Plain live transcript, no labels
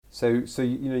So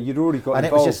you'd already got and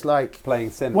involved it was just like playing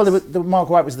synths. Well, Mark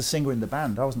White was the singer in the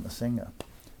band. I wasn't the singer,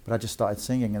 but I just started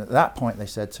singing, and at that point they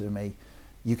said to me,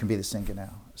 "You can be the singer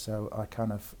now." So I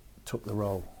kind of took the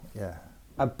role. Yeah.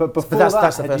 But before that's the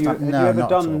first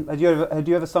time. Had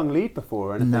you ever sung lead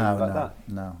before or anything like that?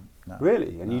 No.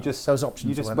 Really? And no. those options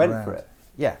you just went for it?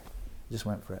 Yeah, just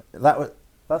went for it.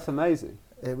 That's amazing.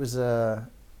 It was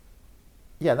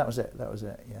yeah, that was it.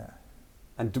 Yeah.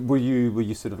 And were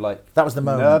you sort of like that was the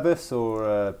moment. Nervous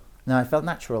or? No, I felt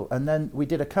natural. And then we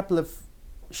did a couple of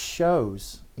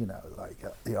shows, like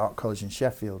at the Art College in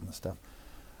Sheffield and stuff.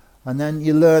 And then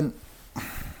you learn.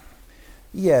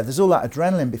 Yeah, there's all that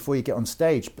adrenaline before you get on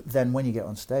stage, but then when you get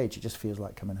on stage, it just feels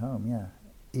like coming home, yeah.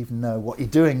 Even though what you're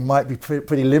doing might be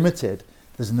pretty limited,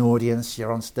 there's an audience,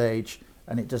 you're on stage,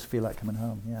 and it does feel like coming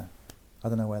home, yeah. I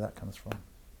don't know where that comes from.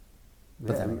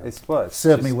 But yeah, it's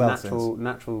served me well.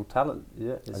 Natural talent,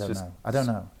 yeah. I don't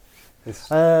know. It's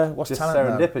what's just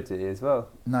talent, serendipity as well.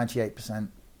 98%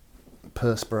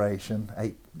 perspiration,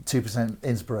 2%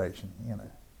 inspiration,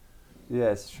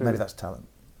 Yeah, it's true. Maybe that's talent.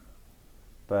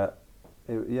 But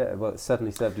it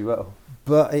certainly served you well.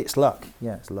 But it's luck.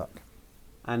 Yeah, it's luck.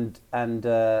 And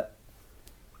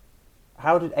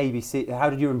how did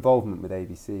your involvement with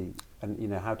ABC,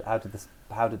 and how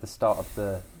did the start of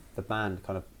the band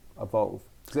kind of evolve?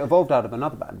 Because it evolved out of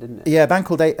another band, didn't it? Yeah, a band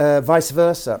called Vice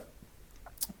Versa.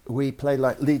 We played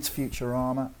like Leeds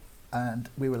Futurama, and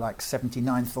we were like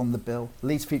 79th on the bill.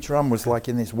 Leeds Futurama was like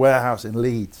in this warehouse in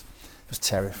Leeds. It was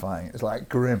terrifying. It was like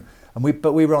grim.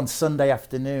 But we were on Sunday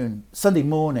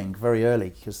morning, very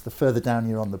early, because the further down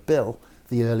you're on the bill,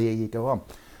 the earlier you go on.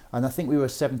 And I think we were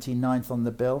 79th on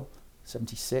the bill,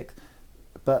 76th.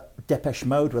 But Depeche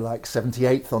Mode were like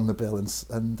 78th on the bill,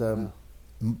 and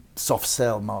Soft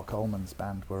Cell, Mark Ullman's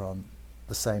band, were on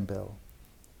the same bill.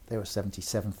 They were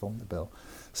 77th on the bill.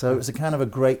 So it was a kind of a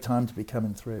great time to be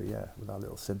coming through, yeah, with our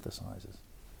little synthesizers.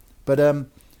 But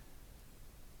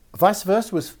Vice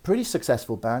Versa was a pretty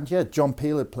successful band. Yeah, John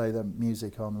Peel had played the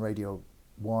music on Radio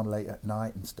 1 late at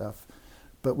night and stuff.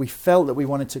 But we felt that we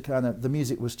wanted to the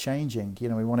music was changing.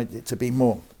 We wanted it to be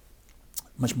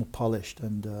much more polished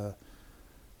and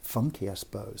funky, I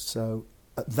suppose. So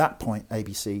at that point,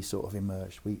 ABC sort of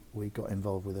emerged. We got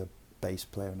involved with a bass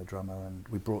player and a drummer, and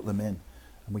we brought them in,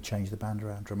 and we changed the band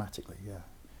around dramatically, yeah.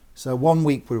 So one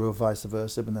week we were Vice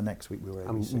Versa, and the next week we were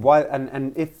ABC.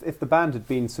 And if the band had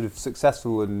been sort of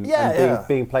successful and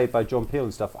being played by John Peel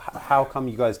and stuff, how come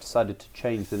you guys decided to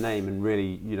change the name and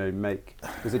really,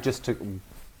 was it just to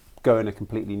go in a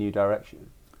completely new direction?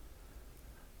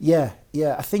 Yeah,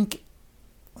 I think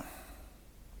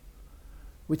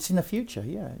we'd seen a future,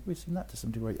 we'd seen that to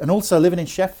some degree. And also living in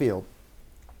Sheffield,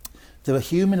 the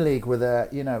Human League were there,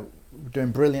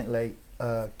 doing brilliantly,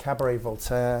 Cabaret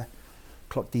Voltaire,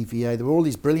 Clock DVA, there were all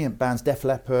these brilliant bands, Def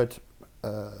Leppard,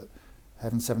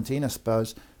 Heaven 17, I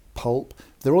suppose, Pulp.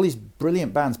 There were all these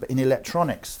brilliant bands, but in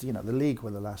electronics, the League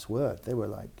were the last word. They were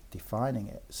like defining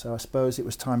it. So I suppose it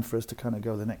was time for us to kind of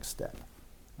go the next step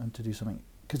and to do something.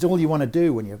 Because all you want to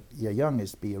do when you're young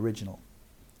is be original.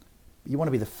 You want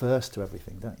to be the first to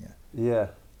everything, don't you? Yeah.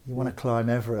 You want to climb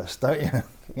Everest, don't you?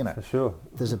 For sure.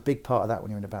 There's a big part of that when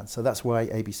you're in a band. So that's why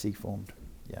ABC formed.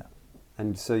 Yeah.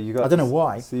 And so you got. I don't know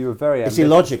why. So you were very. It's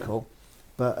illogical,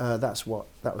 but that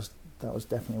was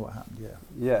definitely what happened. Yeah.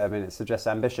 Yeah, I mean, it suggests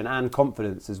ambition and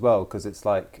confidence as well, because it's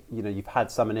like you've had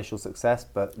some initial success,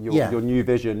 but your new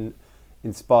vision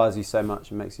inspires you so much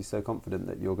and makes you so confident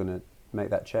that you're going to make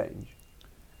that change.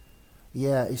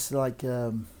 Yeah, it's like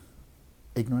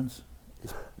ignorance,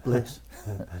 it's bliss.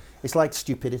 It's like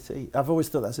stupidity. I've always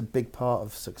thought that's a big part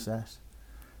of success.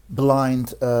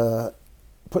 Blind.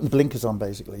 Putting the blinkers on,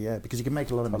 basically, yeah, because you can make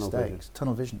a lot of mistakes.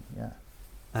 Tunnel vision, yeah.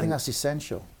 I think that's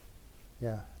essential.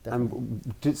 Yeah,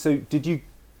 definitely. So did you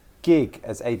gig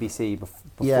as ABC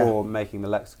before making the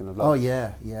Lexicon of Love? Oh,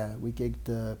 yeah. We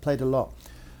gigged, played a lot.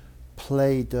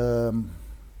 Played, in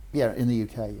the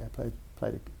UK, yeah, played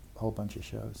a whole bunch of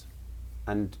shows.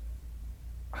 And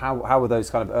how were those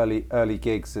kind of early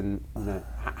gigs, and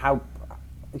how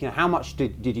much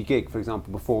did you gig, for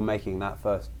example, before making that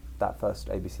first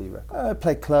ABC record?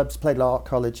 Played clubs, played art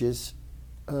colleges.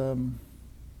 We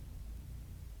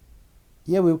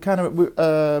were kind of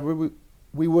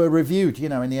we were reviewed,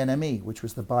 in the NME, which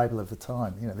was the Bible of the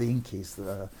time. The Inkies,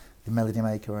 the Melody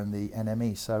Maker, and the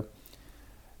NME. So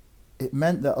it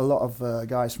meant that a lot of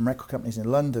guys from record companies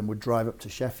in London would drive up to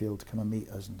Sheffield to come and meet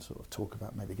us and sort of talk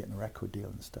about maybe getting a record deal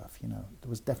and stuff. There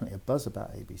was definitely a buzz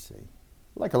about ABC,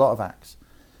 like a lot of acts,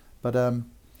 but.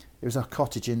 It was a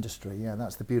cottage industry, yeah,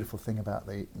 that's the beautiful thing about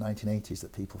the 1980s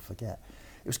that people forget.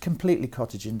 It was completely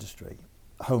cottage industry,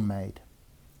 homemade.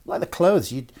 like the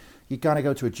clothes. You'd kind of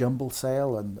go to a jumble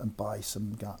sale and buy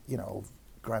some, old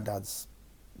granddad's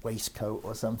waistcoat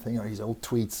or something, or his old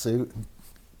tweed suit, and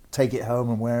take it home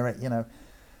and wear it.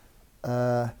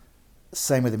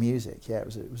 Same with the music. Yeah,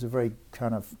 it was a very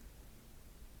kind of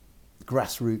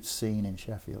grassroots scene in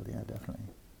Sheffield. Yeah,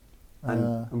 definitely.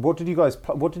 And what did you guys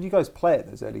play at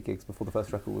those early gigs before the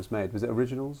first record was made? Was it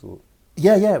originals or?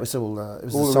 Yeah, it was all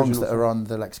the songs that are songs? on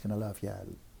the Lexicon of Love. Yeah,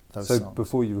 those so songs.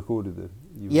 Before you recorded them.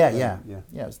 Yeah.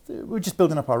 We were just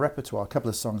building up our repertoire. A couple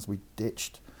of songs we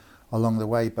ditched along the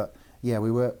way, but yeah,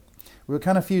 we were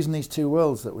kind of fusing these two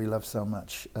worlds that we love so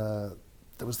much. There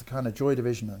was the kind of Joy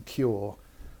Division and Cure,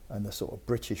 and the sort of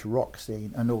British rock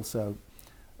scene, and also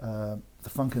the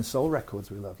funk and soul records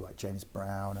we love, like James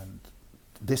Brown, and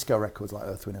disco records like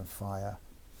Earth, Wind and Fire.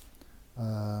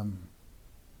 A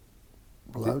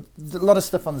lot of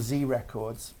stuff on Z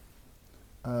Records.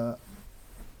 It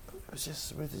was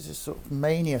just sort of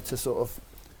mania to sort of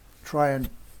try and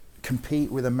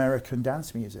compete with American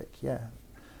dance music, yeah.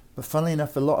 But funnily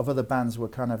enough, a lot of other bands were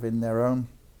kind of in their own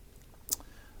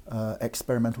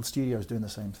experimental studios doing the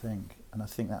same thing. And I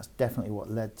think that's definitely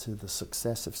what led to the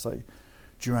success of, say,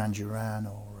 Duran Duran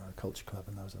or Culture Club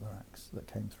and those other acts that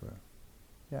came through.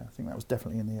 Yeah, I think that was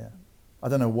definitely in the air. I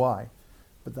don't know why,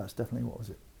 but that's definitely what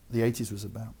the 80s was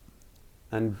about.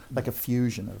 And like a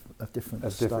fusion of different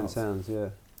styles. Different sounds, yeah.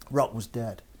 Rock was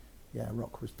dead. Yeah,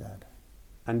 rock was dead.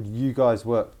 And you guys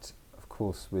worked, of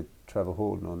course, with Trevor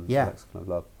Horton on Lexicon of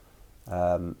Love.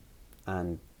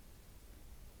 And,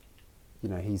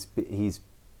 he's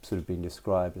sort of been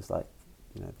described as like,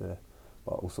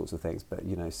 all sorts of things, but,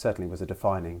 certainly was a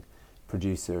defining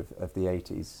producer of the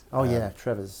 80s. Oh, yeah,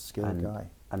 Trevor's a skilled guy.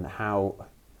 And how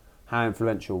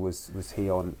influential was he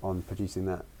on producing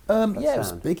that? It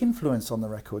was a big influence on the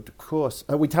record, of course.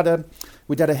 We'd had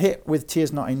a hit with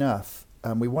Tears Not Enough.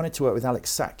 We wanted to work with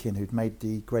Alex Satkin, who'd made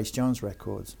the Grace Jones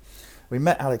records. We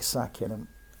met Alex Satkin, and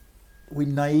we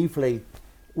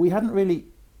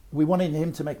wanted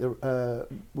him to make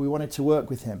we wanted to work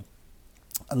with him.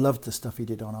 I loved the stuff he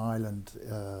did on Island,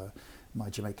 My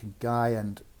Jamaican Guy,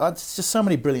 and it's just so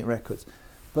many brilliant records.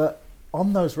 But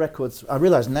on those records, I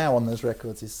realise now on those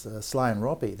records is Sly and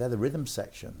Robbie. They're the rhythm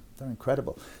section. They're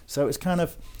incredible. So it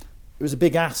was a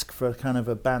big ask for kind of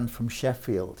a band from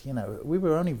Sheffield. We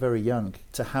were only very young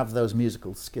to have those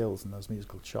musical skills and those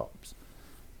musical chops.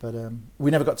 But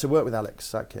we never got to work with Alex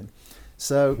Satkin.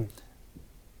 So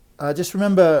I just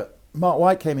remember Mark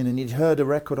White came in and he'd heard a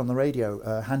record on the radio,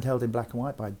 Handheld in Black and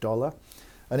White by Dollar.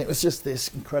 And it was just this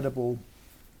incredible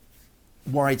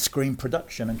widescreen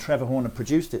production, and Trevor Horner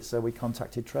produced it, so we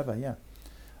contacted Trevor,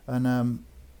 and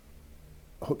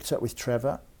hooked up with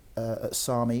Trevor at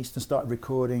Psalm East and started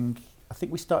recording. I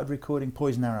think we started recording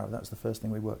Poison Arrow. That was the first thing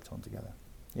we worked on together.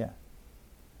 Yeah.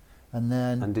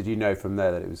 And did you know from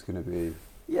there that it was going to be?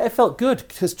 Yeah, it felt good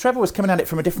because Trevor was coming at it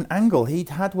from a different angle. He'd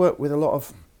had worked with a lot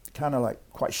of kind of like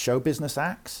quite show business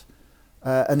acts,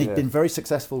 and he'd been very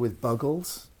successful with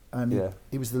Buggles, and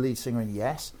he was the lead singer in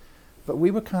Yes. But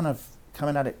we were kind of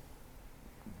coming at it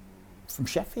from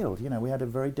Sheffield. We had a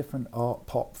very different art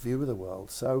pop view of the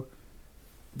world. So,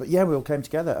 but yeah, we all came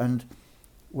together and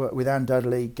worked with Anne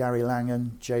Dudley, Gary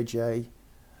Langan, JJ.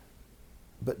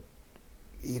 But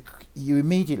you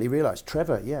immediately realised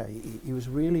Trevor. Yeah, he was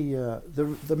really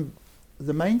the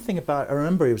main thing about. I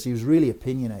remember he was really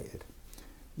opinionated.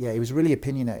 Yeah, he was really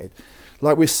opinionated.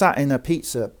 Like we sat in a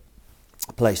pizza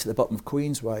place at the bottom of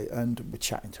Queensway, and we're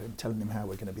chatting to him, telling him how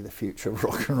we're going to be the future of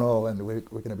rock and roll, and we're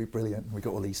going to be brilliant, and we've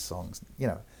got all these songs.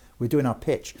 We're doing our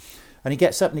pitch. And he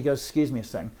gets up and he goes, "Excuse me a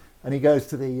second," and he goes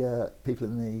to the people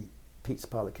in the pizza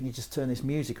parlour, "Can you just turn this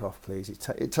music off, please? It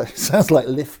sounds like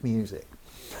lift music."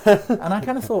 And I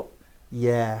kind of thought,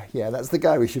 yeah, that's the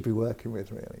guy we should be working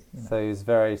with, really. So he was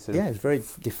very he's very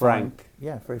frank.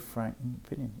 Yeah, very frank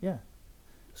opinion. Yeah,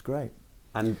 it's great.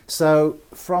 And so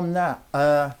from that,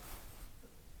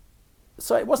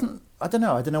 so it wasn't. I don't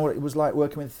know what it was like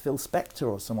working with Phil Spector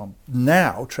or someone.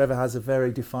 Now Trevor has a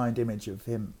very defined image of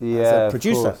him as a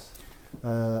producer.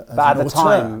 But at the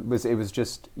time, it was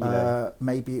just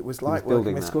maybe it was like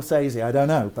working with Scorsese. I don't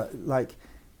know, but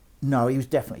no, he was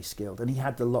definitely skilled, and he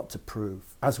had a lot to prove,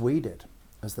 as we did,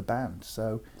 as the band.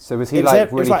 So was he really?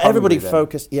 It was like everybody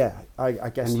focused. Yeah, I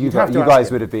guess. And you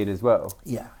guys would have been as well.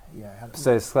 Yeah.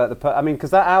 So it's like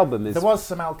because that album is. There was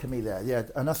some alchemy there, yeah,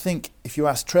 and I think if you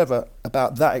ask Trevor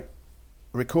about that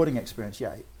recording experience,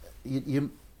 he'd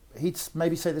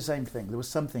maybe say the same thing. There was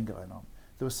something going on.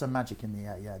 There was some magic in the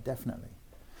air, yeah, definitely.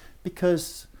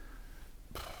 Because,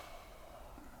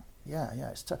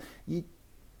 it's tough. You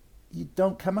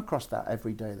don't come across that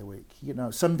every day of the week.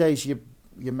 Some days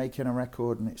you're making a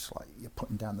record and it's like you're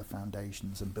putting down the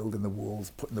foundations and building the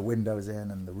walls, putting the windows in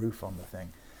and the roof on the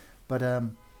thing. But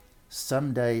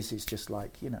some days it's just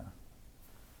like, you know,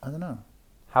 I don't know.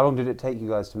 How long did it take you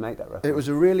guys to make that record? It was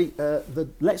a really, the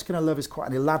Let's Gonna Love is quite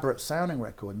an elaborate sounding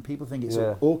record, and people think it's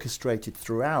orchestrated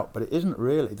throughout, but it isn't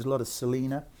really. There's a lot of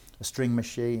Selena, a string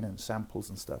machine and samples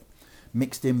and stuff,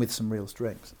 mixed in with some real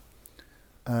strings.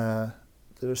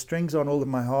 There are strings on All of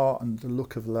My Heart and The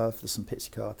Look of Love. There's some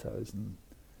pizzicatos and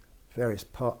various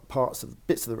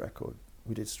bits of the record.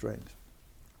 We did strings.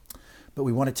 But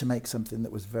we wanted to make something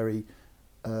that was very,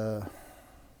 at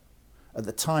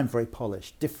the time, very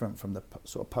polished, different from the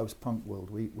sort of post-punk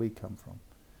world we come from.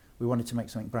 We wanted to make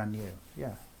something brand new.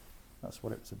 Yeah, that's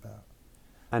what it was about.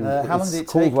 And how long did it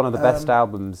called take? one of the best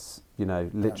albums, you know,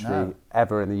 literally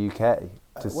ever in the UK.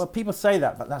 Well, people say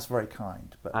that, but that's very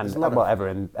kind. But And there's a lot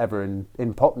ever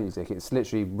in pop music. It's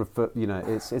literally, you know,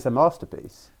 it's a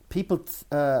masterpiece. people,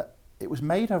 it was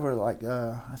made over like,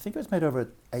 I think it was made over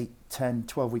an 8, 10,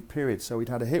 12-week period. So we'd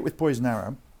had a hit with Poison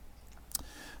Arrow.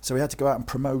 So we had to go out and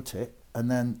promote it.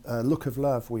 And then Look of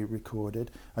Love we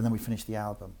recorded, and then we finished the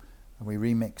album. And we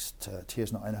remixed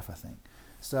Tears Not Enough, I think.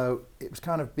 So it was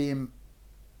kind of being,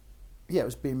 it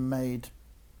was being made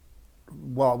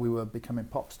while we were becoming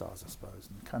pop stars, I suppose,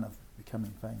 and kind of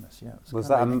becoming famous. Yeah, it was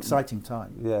kind of an exciting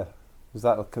time. Yeah, was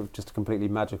that just a completely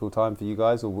magical time for you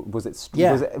guys, or was it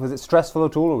was it stressful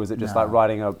at all, or was it just like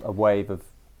riding a wave of,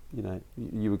 you know,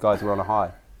 you guys were on a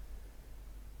high?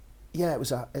 Yeah, it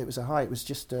was a high. It was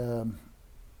just, you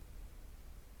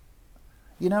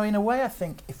know, in a way, I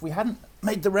think if we hadn't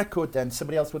made the record, then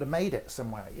somebody else would have made it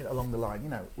somewhere, you know, along the line. You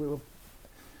know, we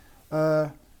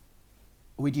were.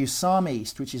 We'd use Psalm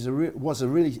East, which is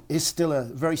still a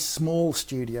very small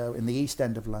studio in the East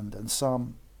End of London.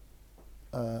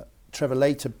 Trevor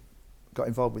later got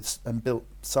involved with and built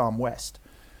Psalm West,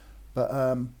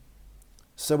 but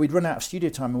so we'd run out of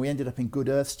studio time, and we ended up in Good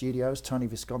Earth Studios, Tony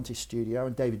Visconti's studio,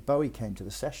 and David Bowie came to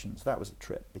the sessions. That was a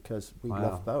trip because we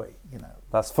love Bowie. You know,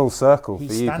 that's full circle for you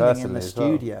personally. He's standing in the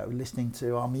studio listening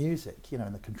to our music, you know,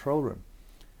 in the control room.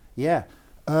 Yeah.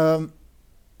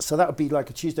 So that would be like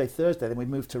a Tuesday, Thursday. Then we'd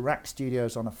move to Rack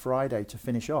Studios on a Friday to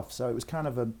finish off. So it was kind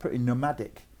of a pretty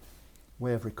nomadic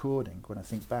way of recording when I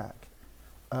think back.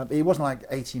 It wasn't like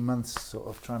 18 months sort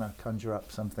of trying to conjure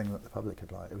up something that the public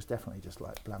had liked. It was definitely just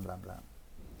like blam, blam, blam.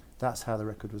 That's how the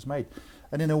record was made.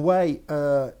 And in a way,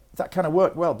 that kind of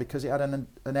worked well because it had an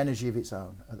energy of its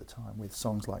own at the time, with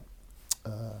songs like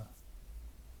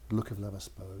Look of Love, I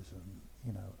suppose, and,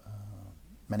 you know,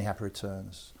 Many Happy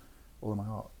Returns, All of My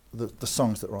Heart. The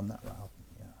songs that were on that album,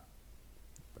 yeah.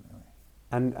 But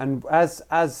anyway. And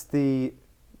as the,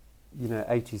 you know,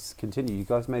 80s continue, you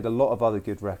guys made a lot of other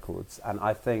good records, and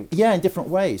I think in different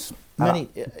ways. Many.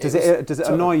 Does it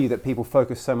annoy you that people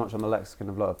focus so much on The Lexicon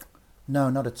of Love? No,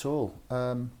 not at all.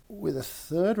 With a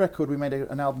third record, we made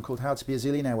an album called How to Be a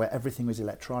Zillionaire, where everything was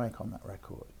electronic on that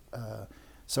record.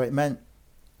 So it meant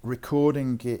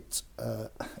recording it, I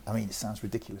mean, it sounds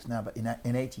ridiculous now, but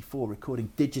in 84,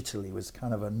 recording digitally was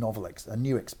kind of a a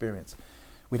new experience.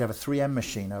 We'd have a 3M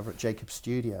machine over at Jacob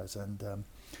Studios, and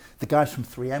the guys from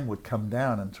 3M would come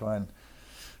down and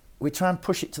we'd try and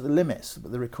push it to the limits,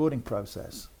 the recording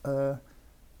process.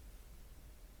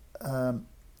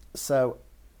 So,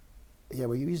 yeah,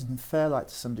 we're using Fairlight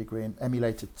to some degree, and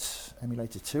Emulator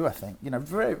 2, I think. You know,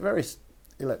 very, very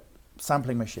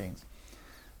sampling machines.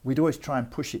 We'd always try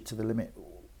and push it to the limit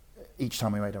each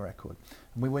time we made a record.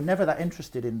 And we were never that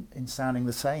interested in sounding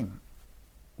the same,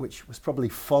 which was probably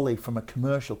folly from a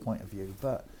commercial point of view.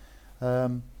 But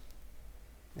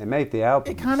it made the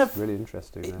album really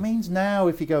interesting. It means now,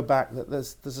 if you go back, that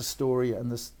there's a story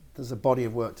and there's a body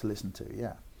of work to listen to,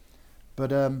 yeah. But,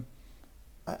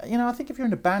 you know, I think if you're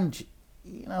in a band,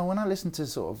 you know, when I listen to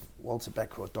sort of Walter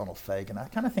Becker or Donald Fagen, I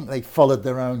kind of think they followed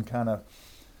their own kind of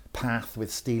path with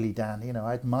Steely Dan. You know,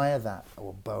 I admire that,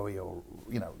 or Bowie, or,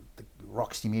 you know, the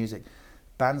Roxy Music,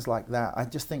 bands like that. I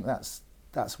just think that's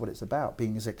what it's about,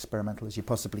 being as experimental as you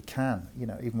possibly can, you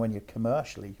know, even when you're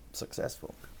commercially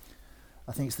successful.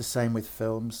 I think it's the same with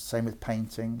films, same with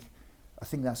painting. I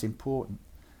think that's important.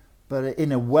 But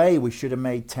in a way, we should have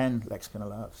made 10 Lexicon of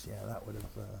Loves. Yeah, that would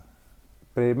have.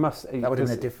 But that would have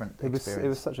been a different experience. It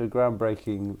was such a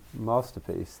groundbreaking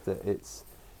masterpiece that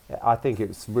I think it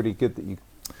was really good that you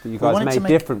guys made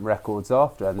different records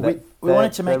after. And we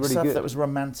wanted to make really stuff that was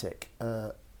romantic,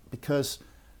 because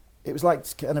it was like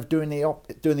kind of doing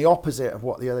the opposite of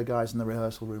what the other guys in the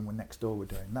rehearsal room were next door were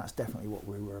doing. That's definitely what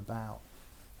we were about.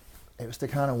 It was to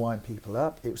kind of wind people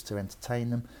up. It was to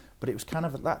entertain them, but it was kind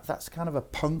of that's kind of a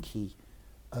punky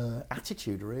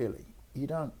attitude, really. You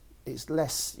don't it's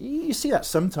less. You see that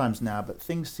sometimes now, but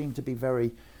things seem to be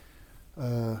very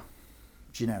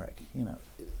generic. You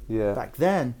know, back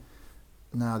then,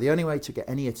 now the only way to get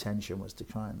any attention was to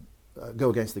try and go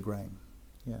against the grain.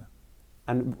 Yeah.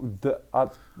 And I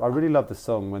really love the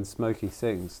song When Smokey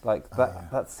Sings. Like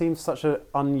that seems such an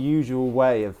unusual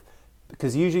way of,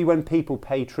 because usually when people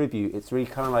pay tribute, it's really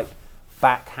kind of like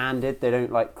backhanded. They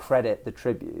don't like credit the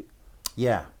tribute.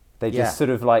 Yeah. They just sort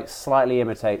of like slightly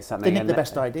imitate something. They nick the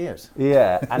best ideas.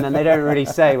 Yeah, and then they don't really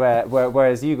say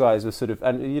whereas you guys were sort of,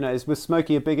 and you know, was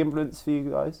Smokey a big influence for you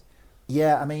guys?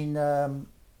 Yeah, I mean,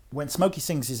 When Smokey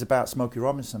Sings is about Smokey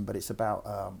Robinson, but it's about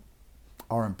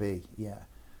R&B, yeah.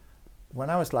 When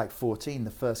I was like 14,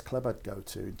 the first club I'd go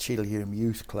to, Cheadle-Hulme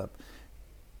Youth Club,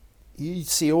 you'd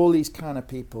see all these kind of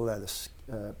people there.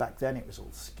 Back then it was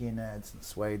all skinheads and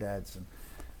suede heads,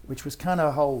 which was kind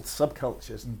of whole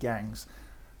subcultures and gangs.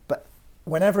 But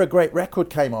whenever a great record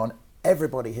came on,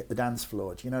 everybody hit the dance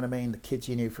floor. Do you know what I mean? The kids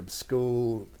you knew from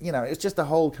school, you know, it's just a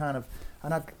whole kind of,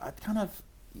 and I'd kind of,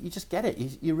 you just get it.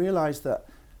 You realise that,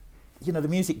 you know, the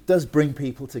music does bring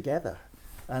people together.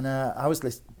 And I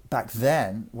was back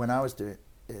then, when I was doing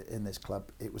it in this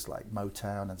club, it was like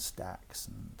Motown and Stax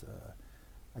and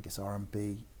I guess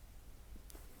R&B,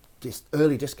 just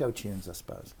early disco tunes, I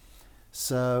suppose.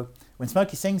 So When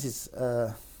Smokey Sings is,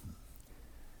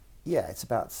 it's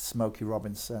about Smokey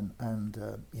Robinson and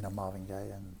you know, Marvin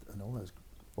Gaye and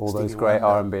all those great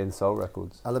R&B and soul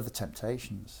records. I love the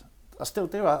Temptations. I still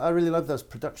do. I really love those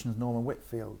productions Norman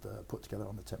Whitfield put together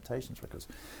on the Temptations records.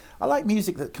 I like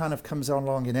music that kind of comes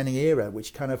along in any era,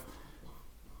 which kind of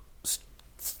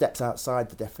steps outside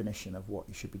the definition of what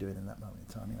you should be doing in that moment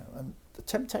in time. You know, and the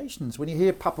Temptations, when you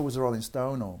hear Papa Was a Rolling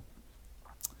Stone or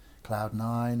Cloud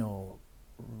Nine or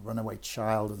Runaway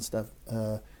Child and stuff,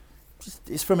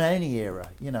 it's from any era.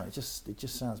 You know, it just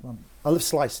sounds. I love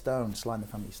Sly and the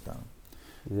Family Stone.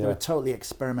 Yeah. They're totally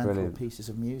experimental pieces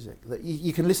of music that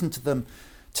you can listen to them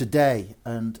today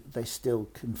and they still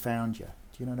confound you.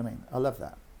 Do you know what I mean? I love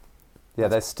that. Yeah,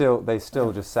 they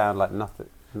still just sound like nothing,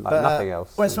 nothing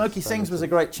else. When Smokey Sings was a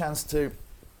great chance to,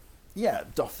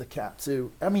 doff the cap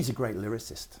to. I mean, he's a great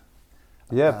lyricist.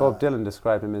 Yeah, Bob Dylan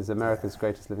described him as America's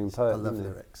greatest living poet. I love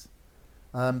lyrics.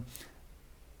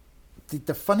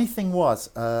 The funny thing was,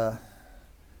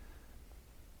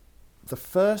 the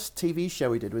first TV show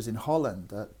we did was in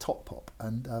Holland, Top Pop,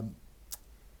 and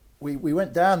we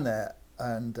went down there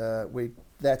and we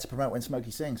there to promote When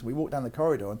Smokey Sings. We walked down the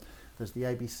corridor and there's the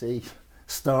ABC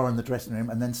star in the dressing room,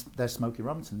 and then there's Smokey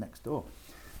Robinson next door.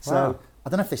 So wow. I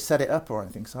don't know if they set it up or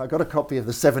anything. So I got a copy of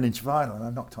the 7-inch vinyl and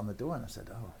I knocked on the door and I said,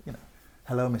 "Oh, you know,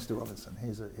 hello, Mr. Robinson.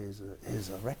 Here's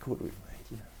a record we've made."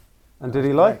 You know. And did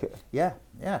he like it? Yeah.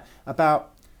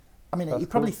 He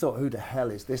probably thought, "Who the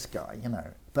hell is this guy?" You know.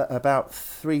 But about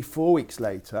 3-4 weeks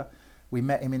later, we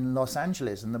met him in Los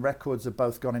Angeles, and the records have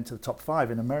both gone into the top 5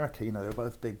 in America. You know, they're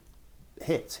both big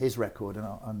hits. His record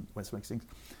and When Smokey Sings.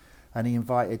 And he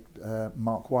invited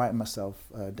Mark White and myself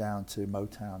down to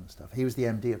Motown and stuff. He was the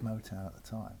MD of Motown at the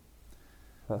time.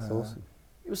 That's awesome.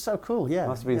 It was so cool, yeah.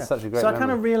 Must have been such a great So memory. I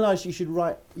kind of realised you should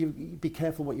write, you be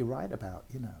careful what you write about,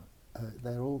 you know.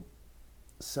 They're all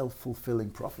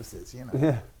self-fulfilling prophecies, you know.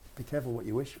 Yeah. Be careful what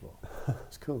you wish for.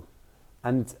 It's cool.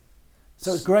 And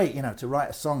so it's great, you know, to write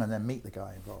a song and then meet the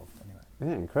guy involved, anyway.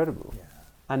 Yeah, incredible. Yeah.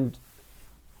 And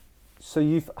so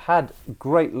you've had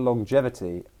great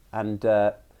longevity, and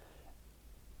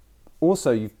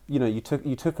also you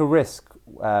took a risk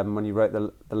when you wrote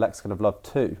the Lexicon of Love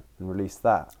 2 and released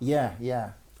that.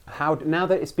 Yeah. How now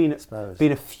that it's been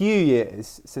a few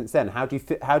years since then, how do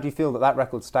you feel that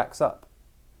record stacks up?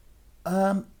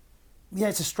 Yeah,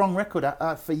 it's a strong record.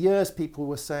 For years, people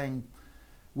were saying,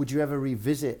 "Would you ever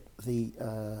revisit the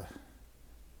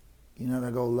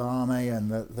Gold Lame and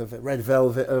the Red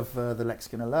Velvet of the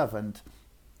Lexicon of Love?" And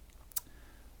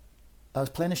I was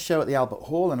playing a show at the Albert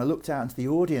Hall, and I looked out into the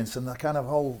audience, and the kind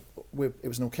of it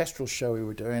was an orchestral show we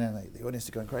were doing, and the audience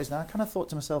was going crazy. And I kind of thought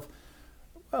to myself,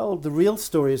 well, the real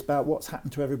story is about what's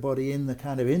happened to everybody in the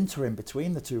kind of interim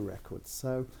between the two records.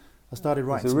 So I started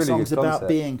writing some songs about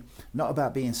not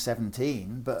about being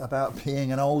 17, but about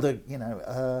being an older,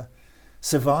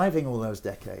 surviving all those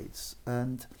decades.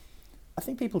 And I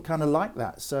think people kind of like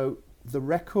that. So the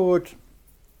record,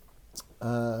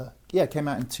 came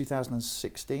out in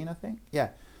 2016, I think. Yeah,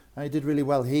 and it did really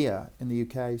well here in the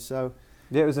UK. So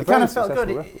yeah, it was a very kind of felt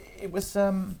good. It was.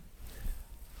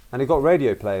 And it got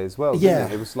radio play as well. Yeah,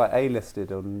 didn't it? It was like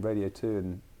A-listed on Radio 2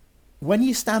 and. When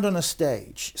you stand on a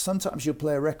stage, sometimes you'll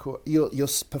play a record, you'll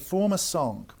perform a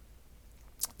song,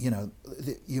 you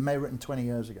may have written 20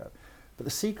 years ago, but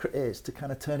the secret is to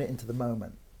kind of turn it into the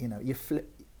moment. You know,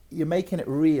 you're making it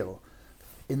real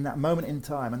in that moment in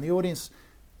time, and the audience,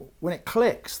 when it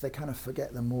clicks, they kind of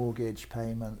forget the mortgage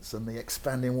payments and the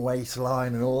expanding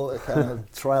waistline and all the kind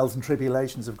of trials and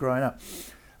tribulations of growing up,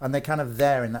 and they're kind of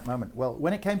there in that moment. Well,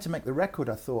 when it came to make the record,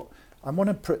 I thought, I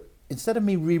want to instead of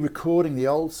me re-recording the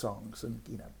old songs and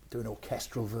doing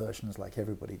orchestral versions like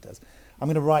everybody does, I'm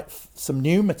going to write some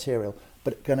new material,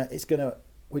 but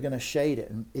we're going to shade it,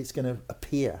 and it's going to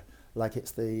appear like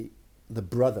it's the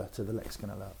brother to the Lexicon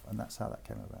of Love, and that's how that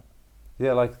came about.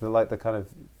 Yeah, like the kind of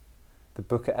the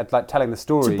book, like telling the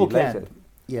story to later.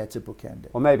 Yeah, to bookend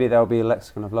it. Or maybe there'll be a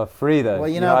Lexicon of Love 3 though.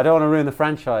 Well, I don't want to ruin the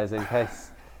franchise in case.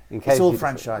 It's all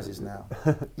franchises now.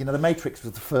 The Matrix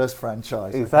was the first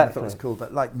franchise. Exactly. I thought it was cool,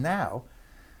 but like now,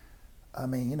 I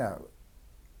mean,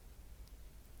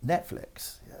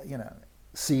 Netflix,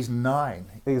 season 9,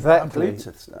 exactly. on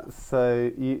Bluetooth stuff.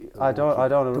 So I don't want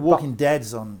to. The Walking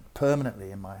Dead's on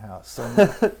permanently in my house,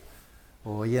 somewhere.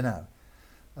 Or yeah.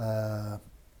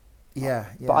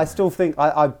 But I still think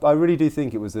I really do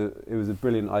think it was a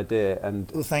brilliant idea,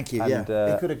 and well, thank you. And,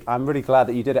 I'm really glad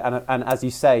that you did it. And as you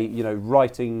say,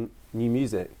 writing new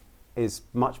music is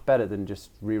much better than just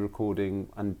re-recording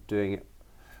and doing it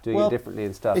differently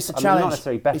and stuff. It's a challenge. Not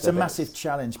necessarily better. It's a massive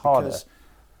challenge harder. Because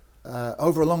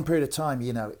over a long period of time,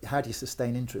 how do you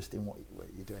sustain interest in what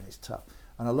you're doing is tough.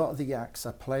 And a lot of the acts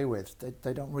I play with,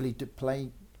 they don't really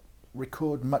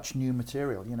record much new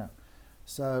material,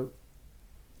 So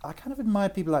I kind of admire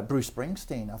people like Bruce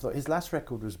Springsteen. I thought his last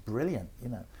record was brilliant,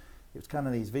 It was kind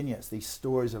of these vignettes, these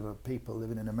stories of people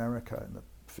living in America in the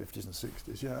 50s and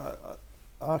 60s.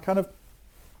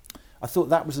 I thought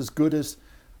that was as good as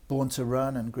Born to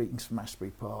Run and Greetings from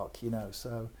Ashbury Park,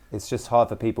 so... It's just hard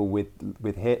for people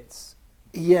with hits.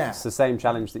 Yeah. It's the same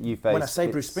challenge that you face. When I say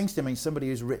Bruce Springsteen, I mean somebody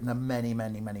who's written many,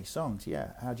 many, many songs.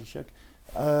 Yeah, how do you show?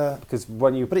 Because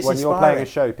when you're playing a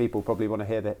show, people probably want to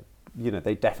hear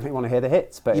they definitely want to hear the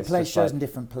hits. But you play shows in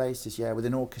different places, with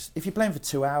an orchestra. If you're playing for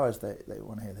 2 hours, they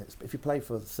want to hear the hits. But if you play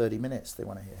for 30 minutes, they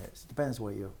want to hear hits. It depends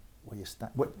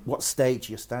what stage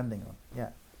you're standing on.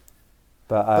 Yeah.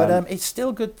 But it's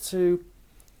still good to.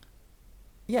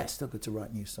 Yeah, it's still good to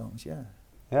write new songs. Yeah.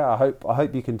 Yeah, I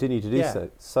hope you continue to do so.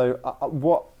 So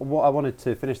what I wanted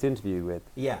to finish the interview with.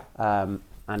 Yeah.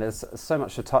 And there's so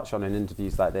much to touch on in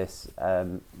interviews like this.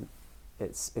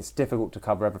 It's difficult to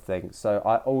cover everything. So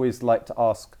I always like to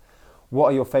ask, what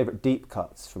are your favourite deep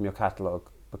cuts from your catalogue?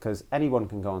 Because anyone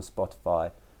can go on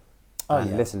Spotify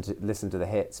and listen to the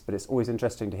hits, but it's always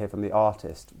interesting to hear from the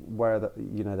artist where are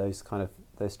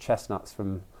those chestnuts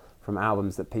from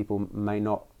albums that people may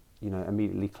not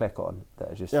immediately click on,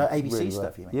 that are just ABC really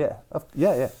stuff. You mean? Yeah.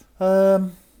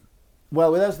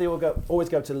 Well, with us, they always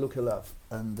go to Look of Love,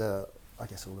 and I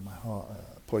guess All in My Heart,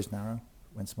 Poison Arrow,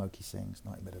 When Smokey Sings,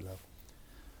 90 Bit of Love.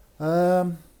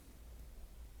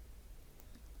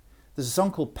 There's a song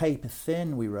called Paper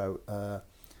Thin we wrote.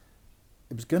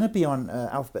 It was going to be on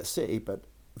Alphabet City, but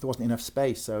there wasn't enough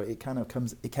space, so it came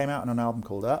out on an album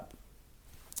called Up,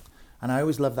 and I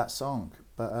always loved that song.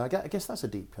 But I guess that's a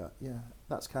deep cut. Yeah,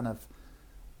 that's kind of.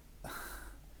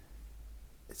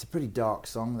 It's a pretty dark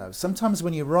song, though. Sometimes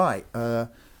when you write and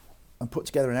put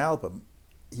together an album,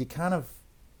 you kind of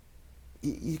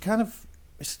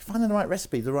it's finding the right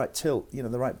recipe, the right tilt,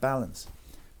 the right balance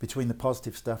between the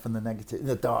positive stuff and the negative,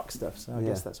 the dark stuff. So I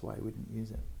guess that's why I wouldn't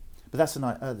use it. But that's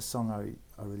the song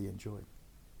I really enjoyed.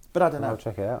 But I don't know. I'll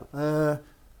check it out.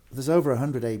 There's over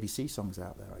 100 ABC songs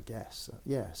out there, I guess.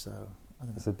 So I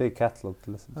don't know. It's a big catalogue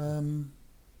to listen to.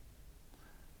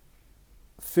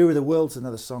 Fear of the World's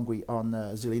another song on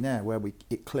Zillionaire where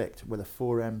it clicked, where the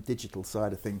 4M digital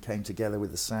side of thing came together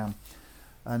with the sound.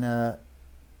 And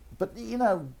but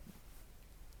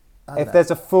if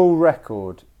there's a full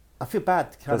record, I feel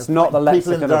bad. That's not the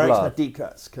Lexicon of Love. Of deep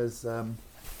cuts, because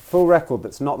full record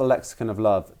that's not the Lexicon of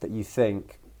Love that you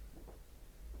think,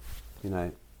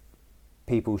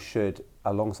 people should,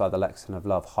 alongside the Lexicon of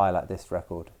Love, highlight this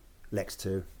record. Lex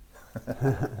 2.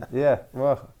 Yeah,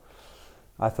 well,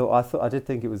 I did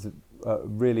think it was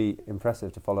really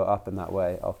impressive to follow up in that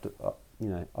way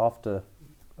after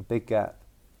a big gap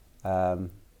and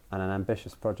an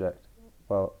ambitious project.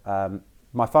 Well,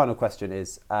 my final question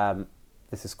is,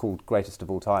 this is called Greatest of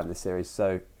All Time, this series.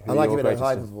 So I like it a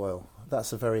hypervoil.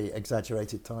 That's a very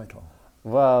exaggerated title.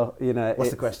 Well,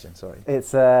 what's the question? Sorry.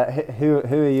 It's who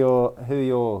are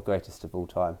your greatest of all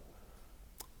time?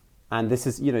 And this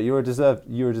is, you're a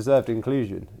deserved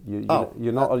inclusion.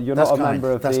 You're not a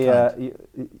member of the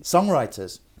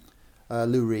songwriters.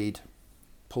 Lou Reed,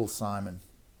 Paul Simon,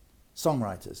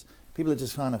 songwriters. People that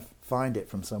just kind of find it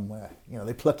from somewhere.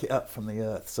 They pluck it up from the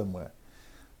earth somewhere.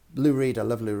 Lou Reed, I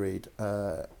love Lou Reed.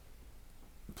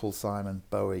 Paul Simon,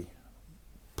 Bowie,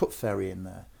 put Ferry in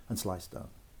there, and Sly Stone.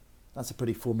 That's a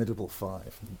pretty formidable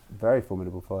 5. Very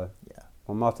formidable 5. Yeah.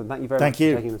 Well, Martin, thank you very much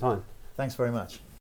for taking the time. Thanks very much.